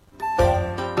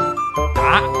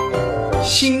答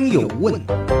星友问，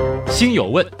星友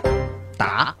问，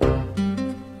答。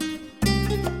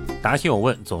答星友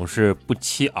问总是不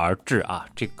期而至啊，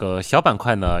这个小板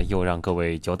块呢又让各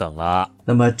位久等了。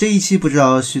那么这一期不知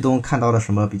道旭东看到了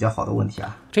什么比较好的问题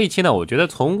啊？这一期呢，我觉得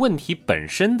从问题本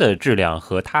身的质量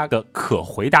和它的可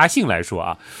回答性来说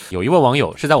啊，有一位网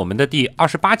友是在我们的第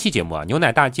28期节目啊，牛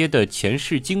奶大街的前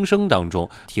世今生当中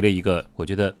提了一个我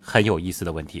觉得很有意思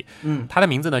的问题。他的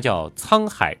名字呢叫沧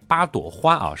海八朵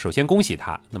花啊。首先恭喜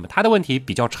他。那么他的问题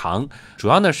比较长，主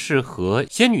要呢是和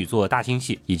仙女座大星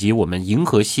系以及我们银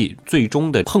河系最终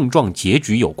的碰撞结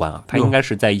局有关啊。他应该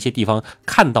是在一些地方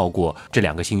看到过这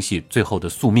两个星系最后的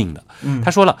宿命的。他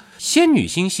说了，仙女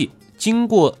星系经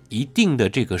过一定的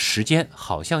这个时间，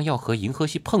好像要和银河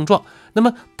系碰撞，那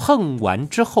么碰完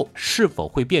之后是否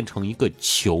会变成一个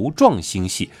球状星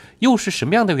系，又是什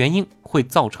么样的原因会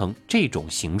造成这种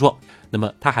形状？那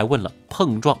么他还问了，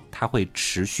碰撞它会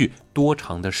持续多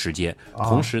长的时间？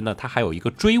同时呢，他还有一个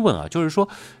追问啊，就是说，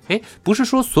不是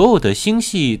说所有的星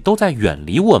系都在远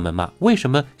离我们吗？为什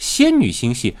么仙女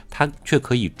星系它却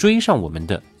可以追上我们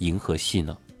的银河系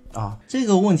呢？这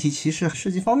个问题其实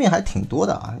涉及方面还挺多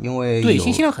的啊，因为对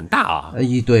信息量很大啊。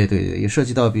对，也涉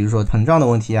及到比如说膨胀的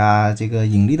问题啊，这个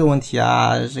引力的问题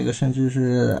啊，这个甚至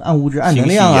是暗物质、暗能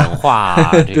量啊，演化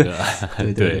啊，这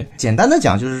个对。简单的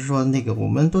讲就是说，那个我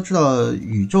们都知道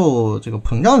宇宙这个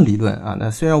膨胀理论啊，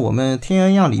那虽然我们天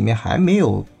元样里面还没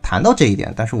有谈到这一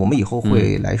点，但是我们以后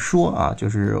会来说啊，就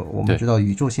是我们知道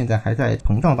宇宙现在还在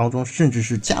膨胀当中，甚至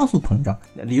是加速膨胀。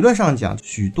理论上讲，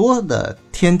许多的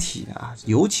天体啊，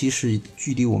尤其是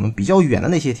距离我们比较远的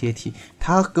那些天体，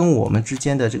它跟我们之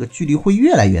间的这个距离会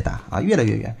越来越大啊，越来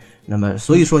越远。那么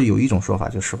所以说有一种说法，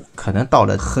就是可能到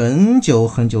了很久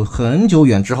很久很久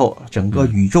远之后，整个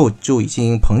宇宙就已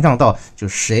经膨胀到就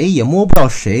谁也摸不到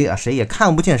谁啊，谁也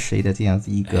看不见谁的这样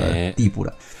子一个地步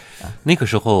了。那个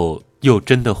时候又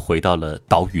真的回到了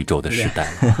岛宇宙的时代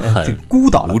了，很孤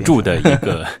岛无助的一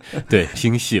个对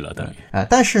星系了等于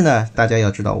但是呢，大家要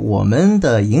知道，我们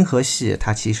的银河系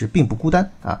它其实并不孤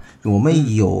单啊，我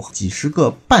们有几十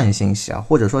个半星系啊，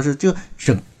或者说是就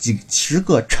几十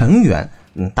个成员。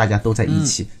大家都在一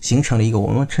起形成了一个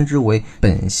我们称之为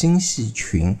本星系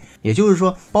群，也就是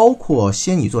说包括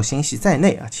仙女座星系在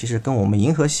内啊，其实跟我们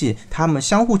银河系它们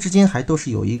相互之间还都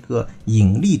是有一个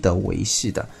引力的维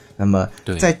系的。那么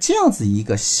在这样子一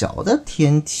个小的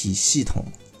天体系统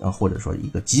或者说一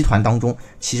个集团当中，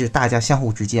其实大家相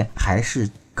互之间还是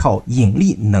靠引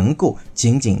力能够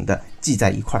紧紧的系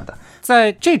在一块的。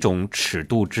在这种尺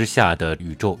度之下的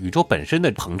宇宙本身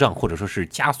的膨胀或者说是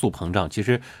加速膨胀，其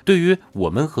实对于我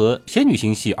们和仙女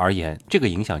星系而言，这个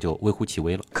影响就微乎其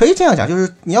微了。可以这样讲，就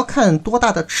是你要看多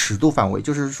大的尺度范围，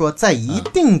就是说在一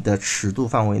定的尺度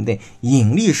范围内，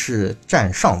引力是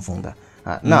占上风的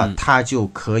那它就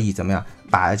可以怎么样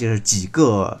把就是几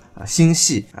个星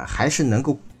系还是能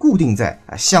够固定在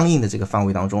相应的这个范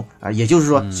围当中也就是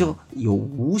说就有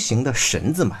无形的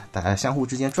绳子嘛，大家相互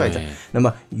之间拽着。那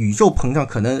么宇宙膨胀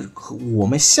可能和我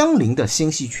们相邻的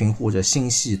星系群或者星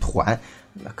系团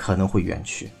可能会远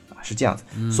去是这样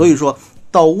子。所以说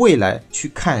到未来去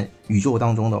看宇宙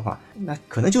当中的话，那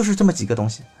可能就是这么几个东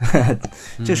西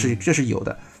这是有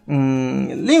的。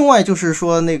另外就是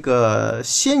说那个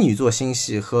仙女座星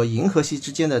系和银河系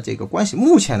之间的这个关系，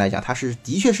目前来讲它是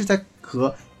的确是在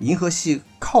和银河系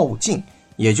靠近，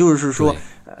也就是说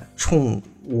冲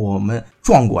我们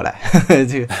撞过来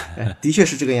这个的确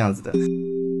是这个样子的。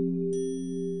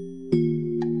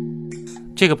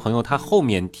这个朋友他后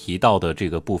面提到的这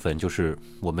个部分，就是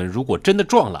我们如果真的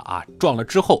撞了撞了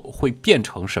之后会变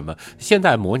成什么？现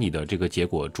在模拟的这个结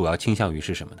果主要倾向于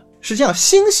是什么呢？是这样，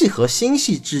星系和星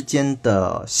系之间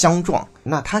的相撞，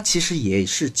那它其实也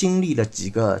是经历了几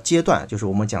个阶段，就是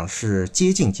我们讲是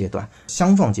接近阶段、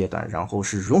相撞阶段，然后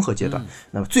是融合阶段。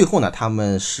那么最后呢，他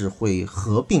们是会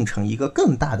合并成一个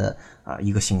更大的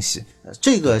一个星系。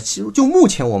这个其实就目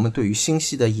前我们对于星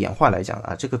系的演化来讲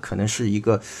这个可能是一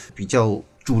个比较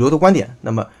主流的观点。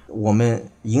那么我们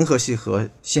银河系和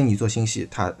仙女座星系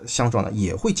它相撞呢，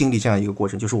也会经历这样一个过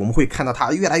程，就是我们会看到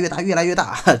它越来越大越来越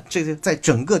大，这个在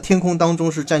整个天空当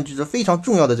中是占据着非常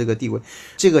重要的这个地位。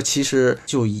这个其实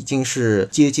就已经是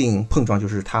接近碰撞，就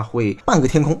是它会半个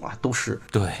天空都是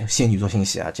对仙女座星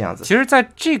系这样子。其实在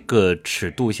这个尺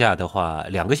度下的话，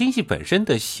两个星系本身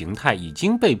的形态已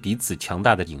经被彼此强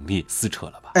大的引力撕扯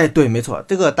了吧？对，没错，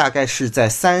这个大概是在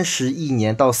30亿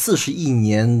年到40亿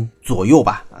年左右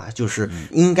吧啊，就是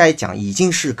应该讲已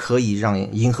经是可以让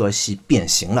银河系变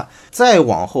形了。再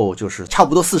往后就是差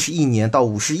不多40亿年到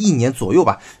50亿年左右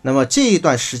吧。那么这一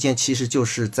段时间其实就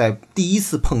是在第一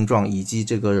次碰撞以及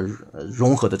这个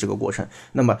融合的这个过程。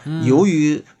那么由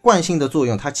于惯性的作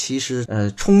用，它其实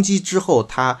冲击之后，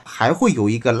它还会有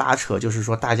一个拉扯，就是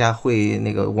说大家会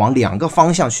那个往2个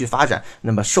方向去发展，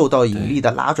那么受到引力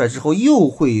的拉拽之后又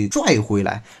会拽回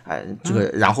来，这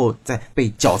个然后再被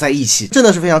搅在一起，真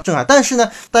的是非常震撼。但是呢，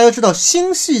大家知道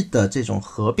星系的这种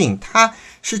合并，它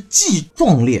是既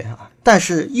壮烈啊，但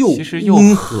是又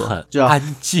温和，很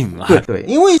安静啊。对，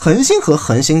因为恒星和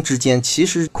恒星之间其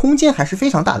实空间还是非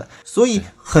常大的，所以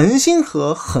恒星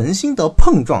和恒星的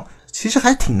碰撞其实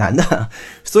还挺难的，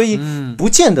所以不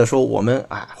见得说我们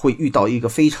会遇到一个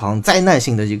非常灾难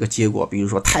性的一个结果，比如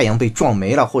说太阳被撞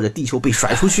没了，或者地球被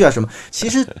甩出去啊什么。其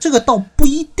实这个倒不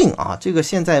一定啊，这个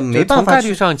现在没办法。从概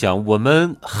率上讲，我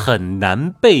们很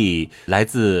难被来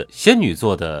自仙女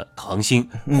座的恒星，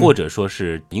或者说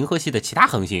是银河系的其他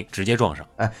恒星直接撞上。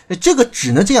这个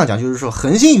只能这样讲，就是说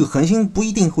恒星与恒星不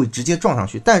一定会直接撞上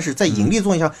去，但是在引力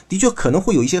作用下，的确可能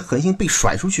会有一些恒星被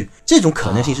甩出去，这种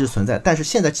可能性是存在。但是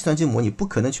现在计算机模拟不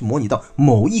可能去模拟到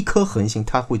某一颗恒星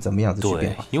它会怎么样子去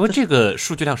变化，因为这个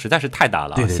数据量实在是太大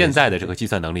了，对，现在的这个计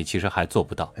算能力其实还做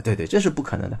不到。对，这是不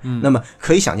可能的。那么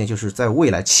可以想见，就是在未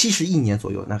来70亿年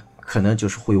左右，那可能就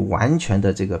是会完全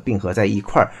的这个并合在一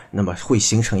块儿，那么会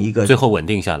形成一个最后稳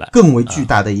定下来更为巨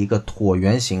大的一个椭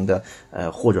圆形的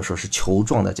或者说是球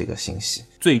状的这个星系，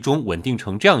最终稳定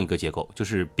成这样一个结构，就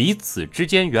是彼此之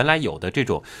间原来有的这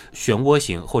种漩涡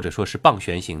形或者说是棒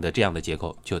旋形的这样的结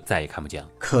构就再也看不见了。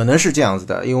可能是这样子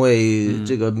的，因为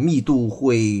这个密度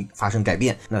会发生改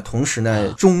变，那同时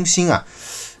呢中心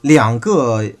2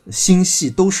个星系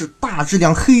都是大质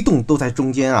量黑洞都在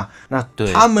中间啊，那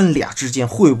他们俩之间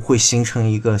会不会形成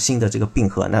一个新的这个并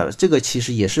合？那这个其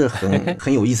实也是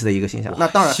很有意思的一个现象。那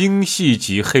当然，星系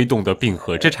级黑洞的并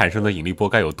合，这产生的引力波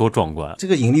该有多壮观？这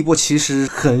个引力波其实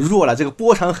很弱了，这个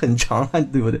波长很长了，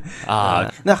对不对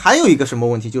啊？那还有一个什么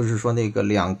问题，就是说那个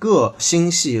2个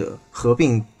星系合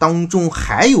并当中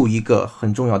还有一个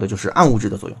很重要的就是暗物质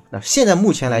的作用。那现在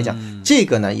目前来讲，这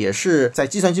个呢也是在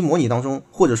计算机模拟当中，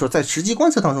或者说在实际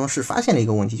观测当中是发现了一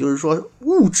个问题，就是说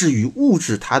物质与物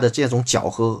质它的这种搅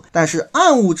合，但是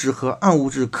暗物质和暗物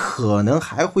质可能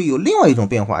还会有另外一种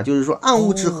变化，就是说暗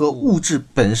物质和物质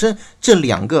本身这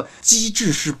2个机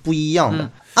制是不一样的。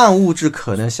暗物质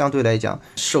可能相对来讲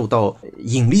受到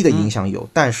引力的影响有，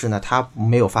但是呢它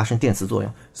没有发生电磁作用，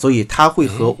所以它会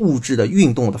和物质的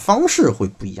运动的方式会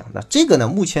不一样。那这个呢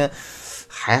目前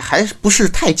还不是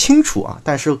太清楚啊，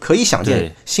但是可以想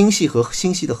见星系和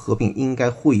星系的合并应该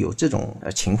会有这种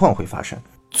情况会发生。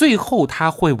最后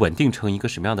它会稳定成一个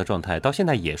什么样的状态，到现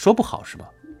在也说不好，是吧？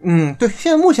对，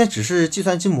现在目前只是计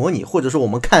算机模拟，或者说我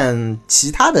们看其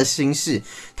他的星系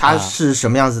它是什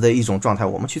么样子的一种状态，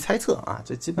我们去猜测啊，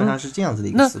这基本上是这样子的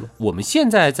一个思路。那我们现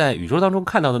在在宇宙当中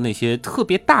看到的那些特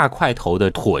别大块头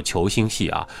的椭球星系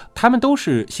啊，它们都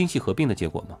是星系合并的结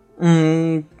果吗？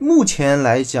目前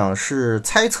来讲是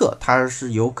猜测，它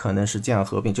是有可能是这样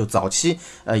合并。就早期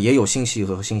也有星系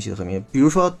和星系的合并，比如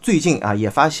说最近也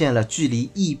发现了距离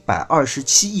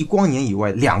127亿光年以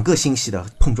外2个星系的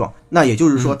碰撞。那也就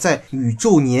是说，在宇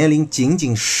宙年龄仅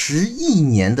仅10亿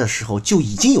年的时候，就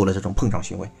已经有了这种碰撞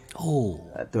行为。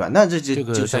对吧？那这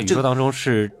个在宇宙当中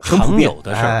是常有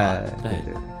的事儿。对。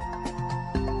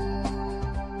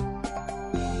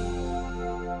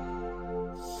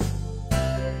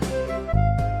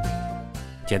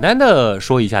简单的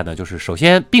说一下呢，就是首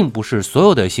先并不是所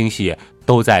有的星系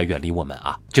都在远离我们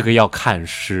啊，这个要看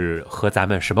是和咱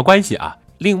们什么关系啊。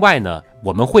另外呢，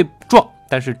我们会撞，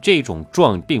但是这种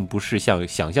撞并不是像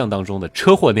想象当中的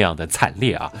车祸那样的惨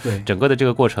烈啊。对，整个的这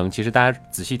个过程，其实大家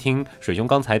仔细听水兄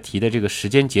刚才提的这个时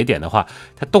间节点的话，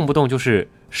它动不动就是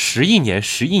10亿年、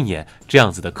10亿年这样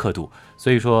子的刻度。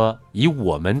所以说，以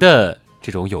我们的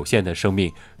这种有限的生命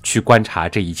去观察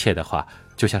这一切的话，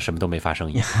就像什么都没发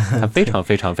生一样，它非常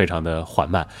非常非常的缓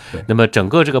慢。那么整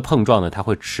个这个碰撞呢，它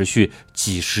会持续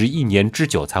几十亿年之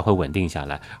久才会稳定下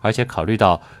来，而且考虑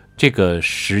到这个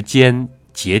时间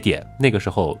节点，那个时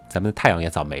候咱们的太阳也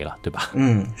早没了，对吧？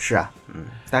是啊，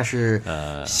但是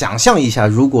想象一下，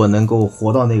如果能够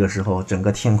活到那个时候，整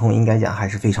个天空应该讲还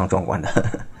是非常壮观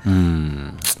的。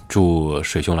祝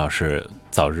水兄老师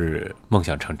早日梦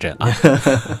想成真啊！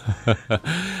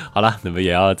好了，那么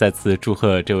也要再次祝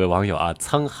贺这位网友啊，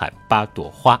沧海8朵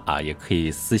花啊，也可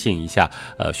以私信一下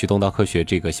旭东道科学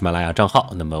这个喜马拉雅账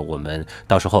号，那么我们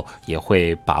到时候也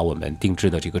会把我们定制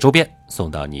的这个周边送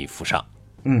到你府上。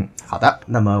好的，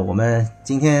那么我们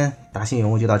今天答星人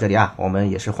物就到这里啊，我们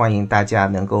也是欢迎大家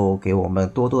能够给我们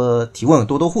多多提问，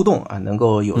多多互动啊，能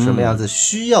够有什么样子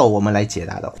需要我们来解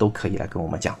答的，都可以来跟我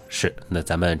们讲。是，那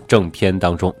咱们正片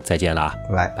当中再见啦，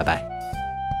拜拜。拜拜。